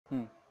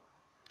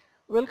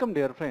Welcome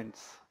dear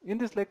friends. In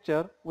this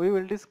lecture we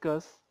will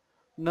discuss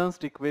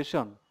Nernst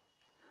equation.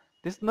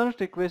 This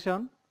Nernst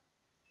equation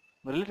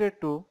related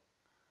to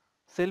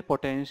cell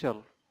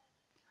potential.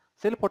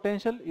 Cell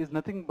potential is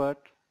nothing but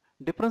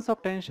difference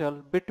of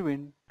potential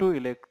between two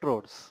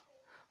electrodes.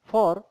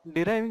 For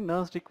deriving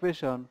Nernst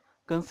equation,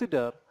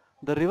 consider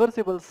the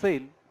reversible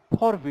cell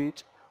for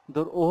which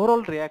the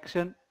overall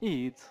reaction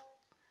is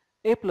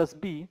A plus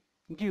B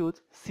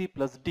gives C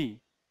plus D,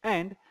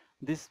 and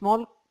the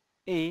small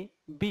a,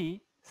 B,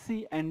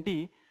 C and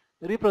D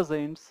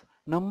represents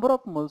number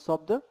of moles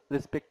of the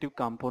respective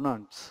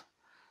components.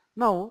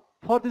 Now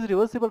for this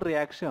reversible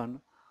reaction,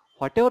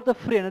 whatever the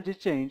free energy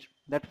change,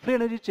 that free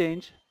energy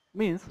change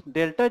means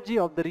delta G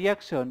of the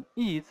reaction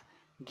is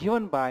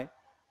given by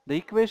the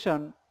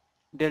equation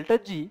delta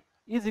G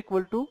is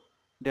equal to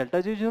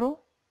delta G0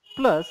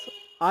 plus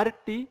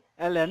RT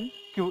ln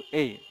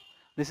QA.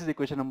 This is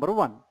equation number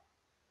 1.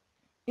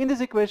 In this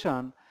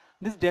equation,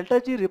 this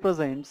delta G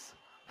represents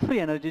free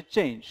energy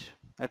change.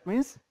 That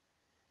means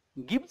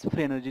gives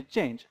free energy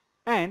change,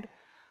 and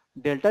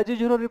delta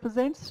G0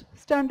 represents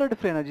standard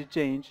free energy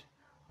change,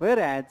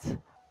 whereas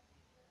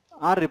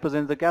R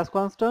represents the gas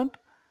constant,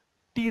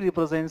 T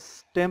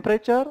represents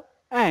temperature,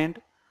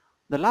 and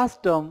the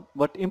last term,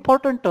 but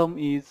important term,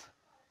 is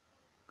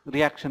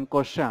reaction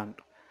quotient.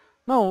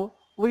 Now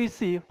we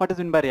see what is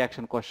meant by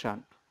reaction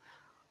quotient.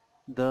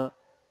 The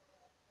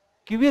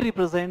QA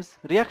represents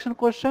reaction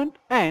quotient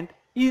and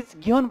is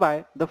given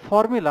by the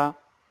formula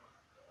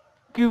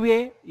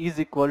QA is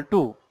equal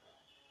to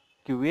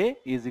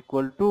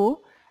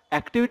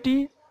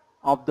activity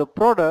of the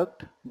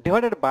product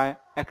divided by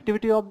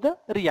activity of the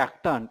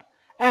reactant,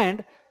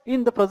 and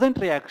in the present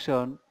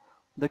reaction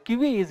the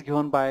QA is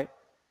given by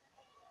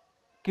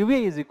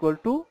QA is equal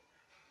to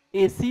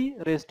AC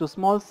raised to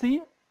small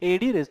c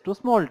AD raised to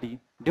small d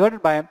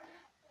divided by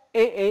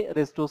AA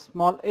raised to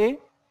small a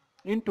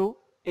into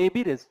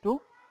AB raised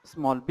to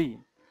small b.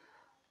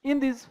 In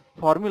this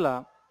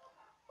formula,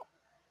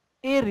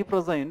 A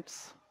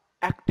represents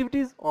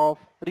activities of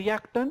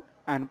reactant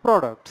and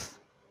products.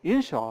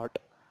 In short,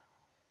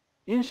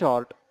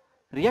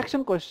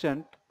 reaction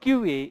quotient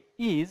QA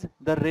is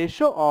the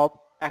ratio of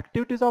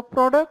activities of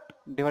product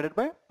divided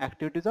by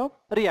activities of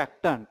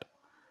reactant.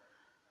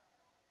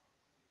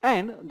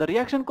 And the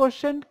reaction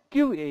quotient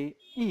QA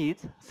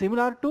is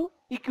similar to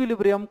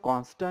equilibrium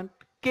constant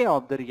K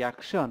of the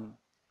reaction.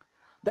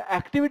 The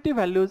activity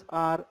values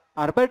are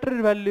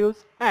arbitrary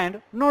values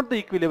and not the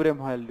equilibrium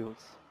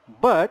values.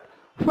 But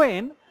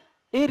when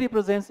A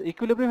represents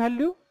equilibrium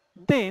value,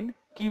 then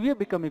QA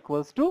become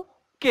equals to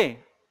K.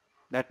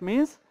 That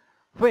means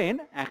when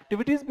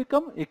activities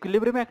become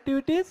equilibrium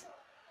activities,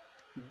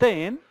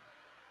 then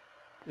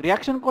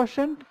reaction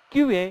quotient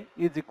QA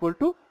is equal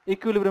to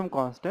equilibrium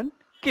constant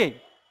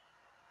K.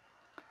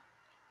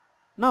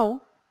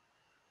 Now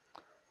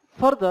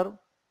further,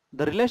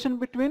 the relation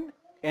between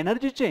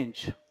energy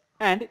change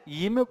and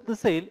EMF of the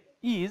cell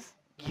is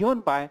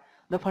given by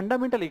the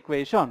fundamental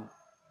equation.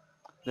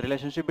 The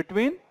relationship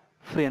between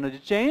free energy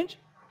change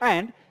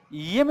and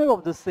EMF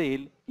of the cell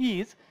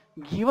is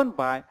given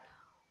by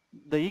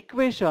the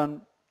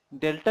equation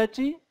delta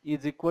G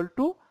is equal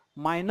to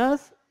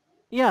minus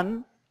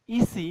N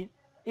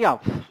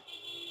ECF.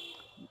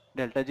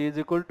 Delta G is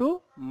equal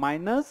to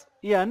minus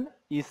N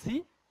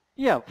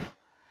ECF.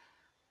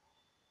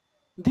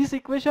 This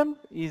equation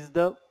is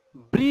the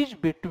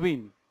bridge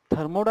between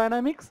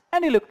thermodynamics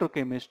and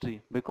electrochemistry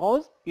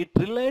because it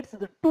relates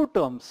the two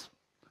terms,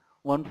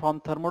 one from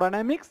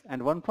thermodynamics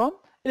and one from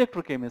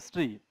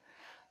electrochemistry.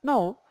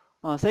 Now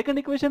second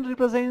equation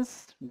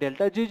represents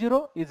delta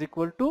G0 is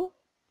equal to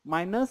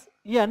minus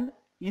N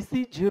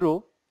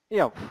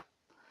EC0F.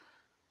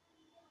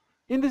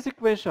 In this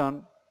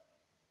equation,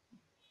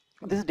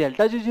 this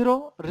delta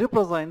G0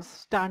 represents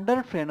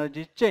standard free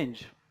energy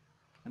change,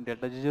 and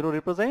delta G0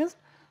 represents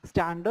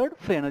standard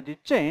free energy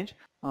change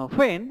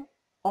when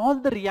all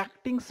the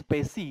reacting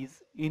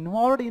species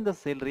involved in the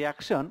cell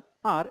reaction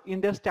are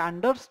in their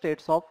standard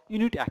states of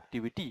unit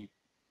activity.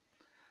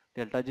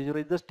 Delta G0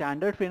 is the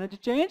standard free energy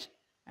change,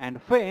 and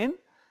when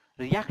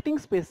reacting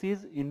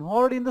species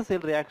involved in the cell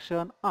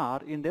reaction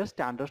are in their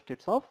standard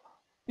states of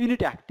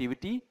unit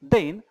activity,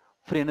 then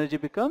free energy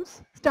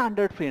becomes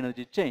standard free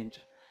energy change.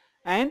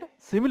 And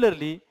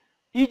similarly,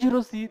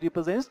 E0C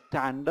represents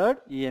standard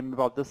EMF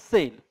of the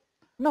cell.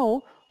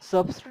 Now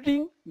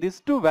substituting these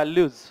two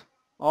values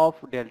of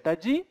delta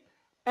G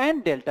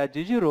and delta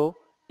G0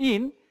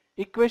 in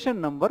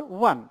equation number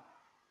 1,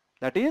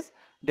 that is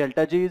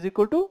delta G is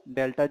equal to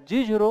delta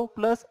G0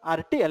 plus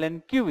RT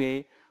ln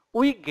QA,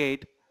 we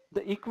get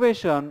the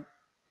equation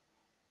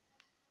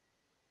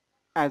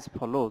as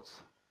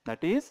follows,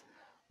 that is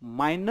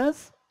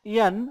minus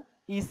N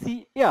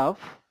ECF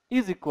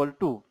is equal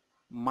to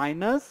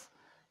minus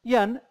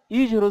N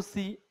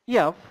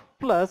E0CF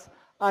plus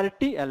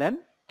RT ln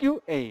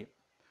QA.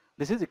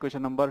 This is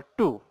equation number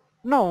 2.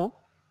 Now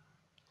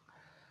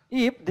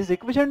if this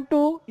equation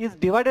 2 is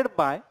divided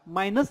by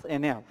minus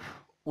NF,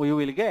 we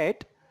will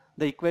get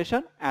the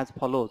equation as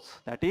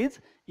follows. That is,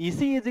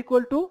 EC is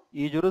equal to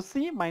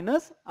E0C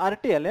minus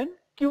RT ln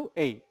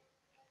QA.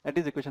 That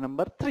is equation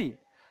number 3.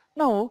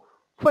 Now,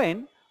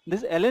 when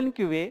this ln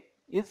QA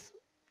is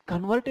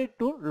converted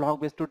to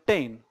log base to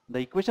 10, the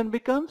equation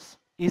becomes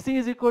EC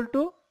is equal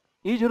to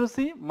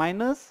E0C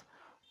minus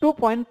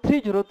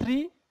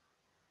 2.303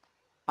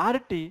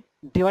 RT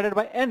divided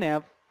by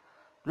NF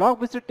log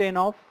base to 10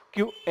 of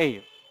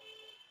QA.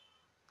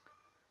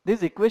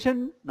 This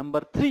equation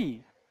number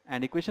 3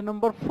 and equation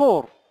number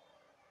 4.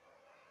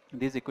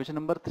 This equation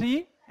number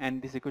 3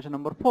 and this equation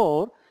number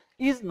 4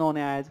 is known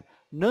as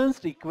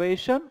Nernst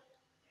equation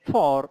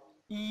for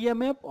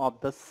EMF of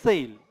the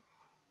cell.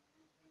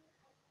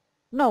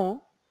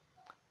 Now,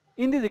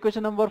 in this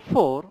equation number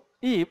 4,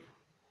 if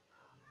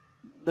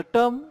the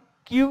term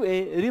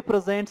QA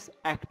represents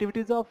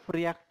activities of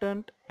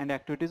reactant and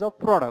activities of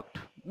product,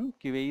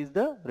 QA is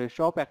the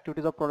ratio of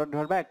activities of product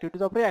divided by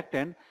activities of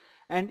reactant,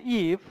 and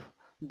if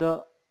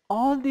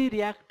all the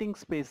reacting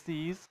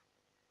species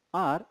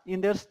are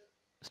in their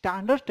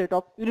standard state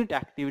of unit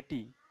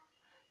activity,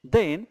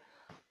 then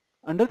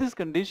under this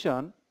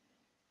condition,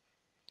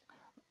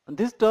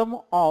 this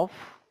term of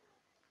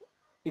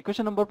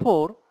equation number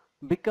 4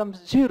 becomes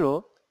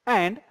 0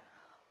 and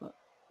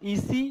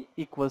EC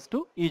equals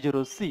to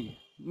E0C.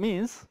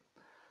 Means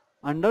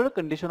under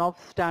condition of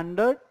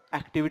standard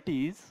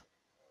activities,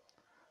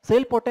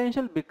 cell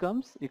potential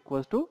becomes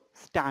equals to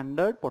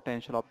standard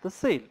potential of the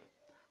cell.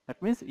 That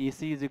means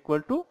EC is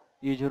equal to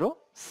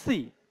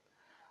E0C.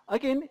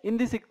 Again, in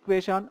this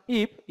equation,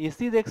 if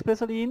EC is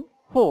expressed in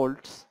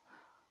volts,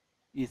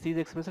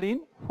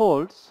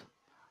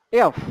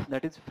 F,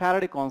 that is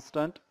Faraday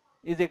constant,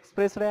 is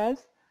expressed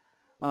as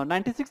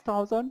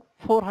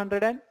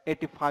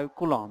 96,485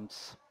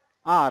 coulombs.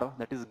 R,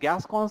 that is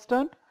gas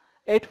constant,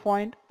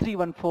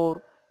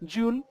 8.314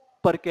 joule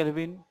per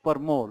Kelvin per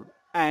mole,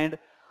 and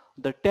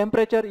the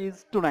temperature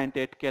is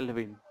 298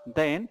 Kelvin.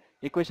 Then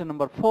equation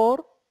number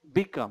 4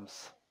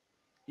 becomes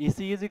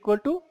EC is equal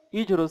to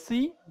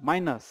E0C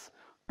minus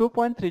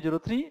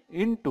 2.303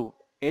 into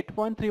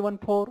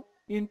 8.314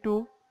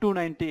 into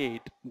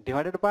 298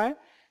 divided by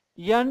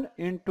N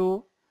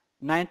into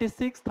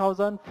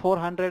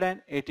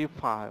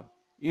 96,485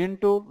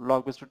 into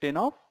log base to 10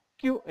 of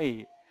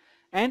QA.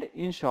 And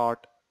in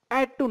short,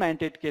 at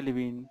 298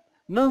 Kelvin,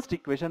 Nernst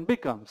equation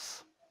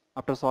becomes,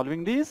 after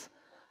solving this,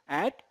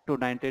 at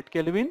 298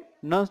 Kelvin,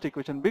 Nernst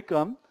equation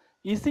become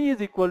EC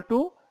is equal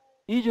to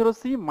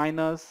E0C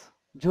minus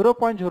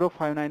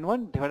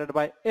 0.0591 divided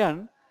by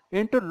N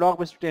into log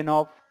base to 10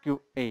 of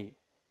QA.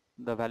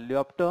 The value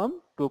of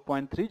term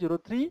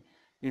 2.303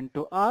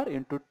 into R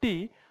into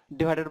T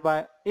divided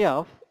by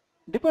F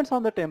depends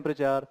on the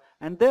temperature,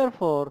 and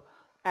therefore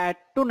at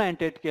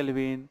 298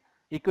 Kelvin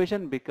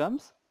equation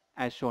becomes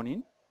as shown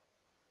in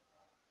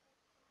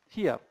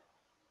here.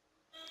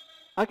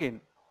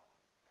 Again,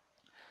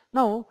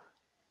 now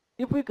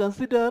if we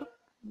consider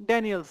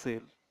Daniell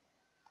cell,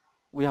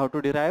 we have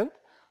to derive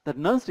the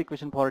Nernst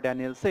equation for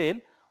Daniell cell.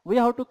 We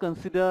have to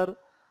consider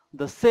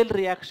the cell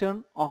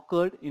reaction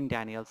occurred in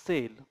Daniell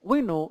cell.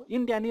 We know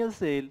in Daniell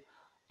cell,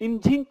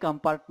 in zinc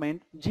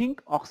compartment,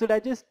 zinc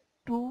oxidizes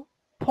to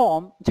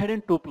form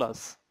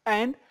Zn2+,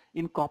 and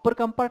in copper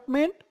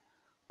compartment,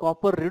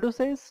 copper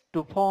reduces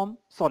to form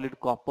solid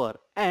copper,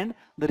 and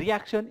the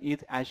reaction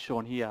is as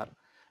shown here.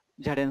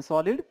 Zn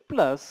solid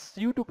plus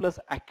Cu2 plus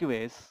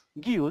aqueous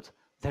gives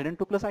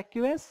Zn2 plus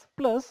aqueous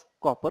plus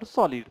copper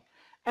solid.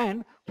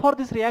 And for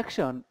this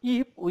reaction,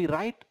 if we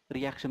write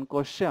reaction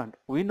quotient,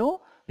 we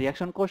know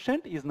reaction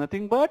quotient is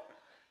nothing but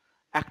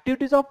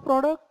activities of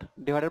product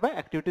divided by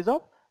activities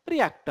of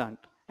reactant.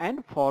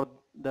 And for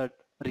the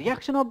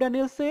reaction of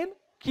Daniell cell,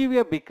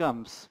 QA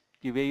becomes,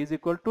 QA is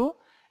equal to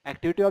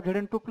activity of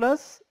Zn2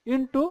 plus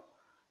into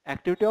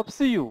activity of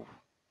Cu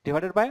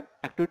divided by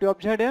activity of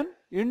Zn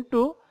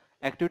into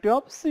activity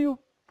of Cu2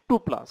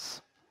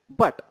 plus.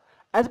 But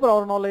as per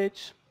our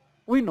knowledge,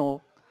 we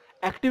know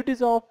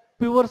activities of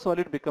pure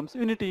solid becomes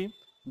unity.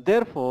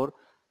 Therefore,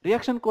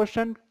 reaction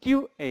quotient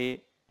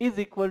QA is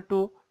equal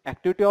to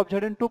activity of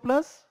Zn2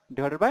 plus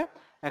divided by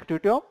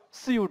activity of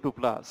Cu2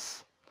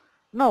 plus.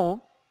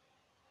 Now,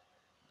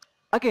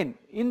 again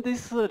in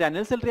this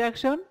Daniell cell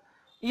reaction,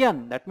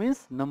 N, that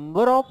means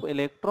number of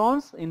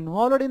electrons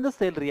involved in the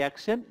cell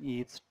reaction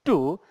is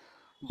 2.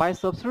 By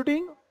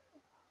substituting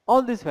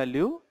all this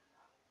value,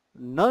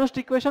 Nernst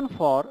equation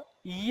for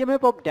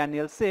EMF of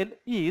Daniell cell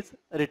is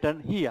written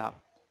here.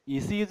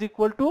 EC is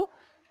equal to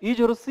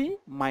E0C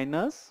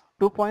minus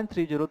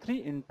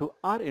 2.303 into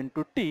R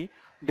into T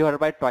divided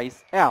by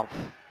twice F.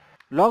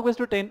 Log base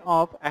to 10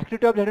 of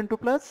activity of Zn2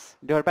 plus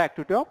divided by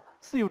activity of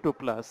Cu2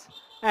 plus.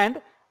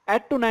 And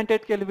at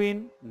 298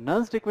 Kelvin,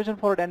 Nernst equation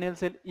for Daniell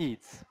cell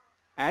is,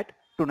 at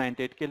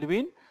 298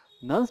 Kelvin,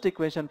 Nernst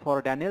equation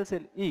for Daniell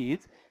cell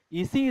is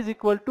EC is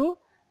equal to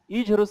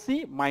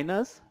E0C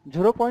minus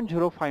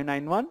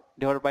 0.0591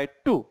 divided by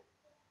 2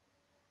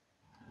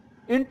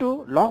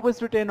 into log base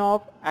to 10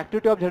 of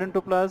activity of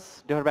Zn2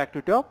 plus divided by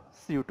activity of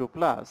Cu2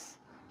 plus.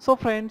 So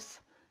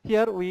friends,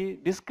 here we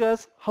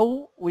discuss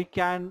how we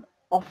can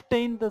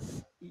obtain the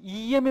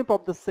EMF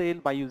of the cell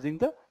by using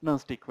the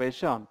Nernst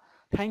equation.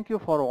 Thank you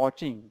for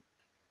watching.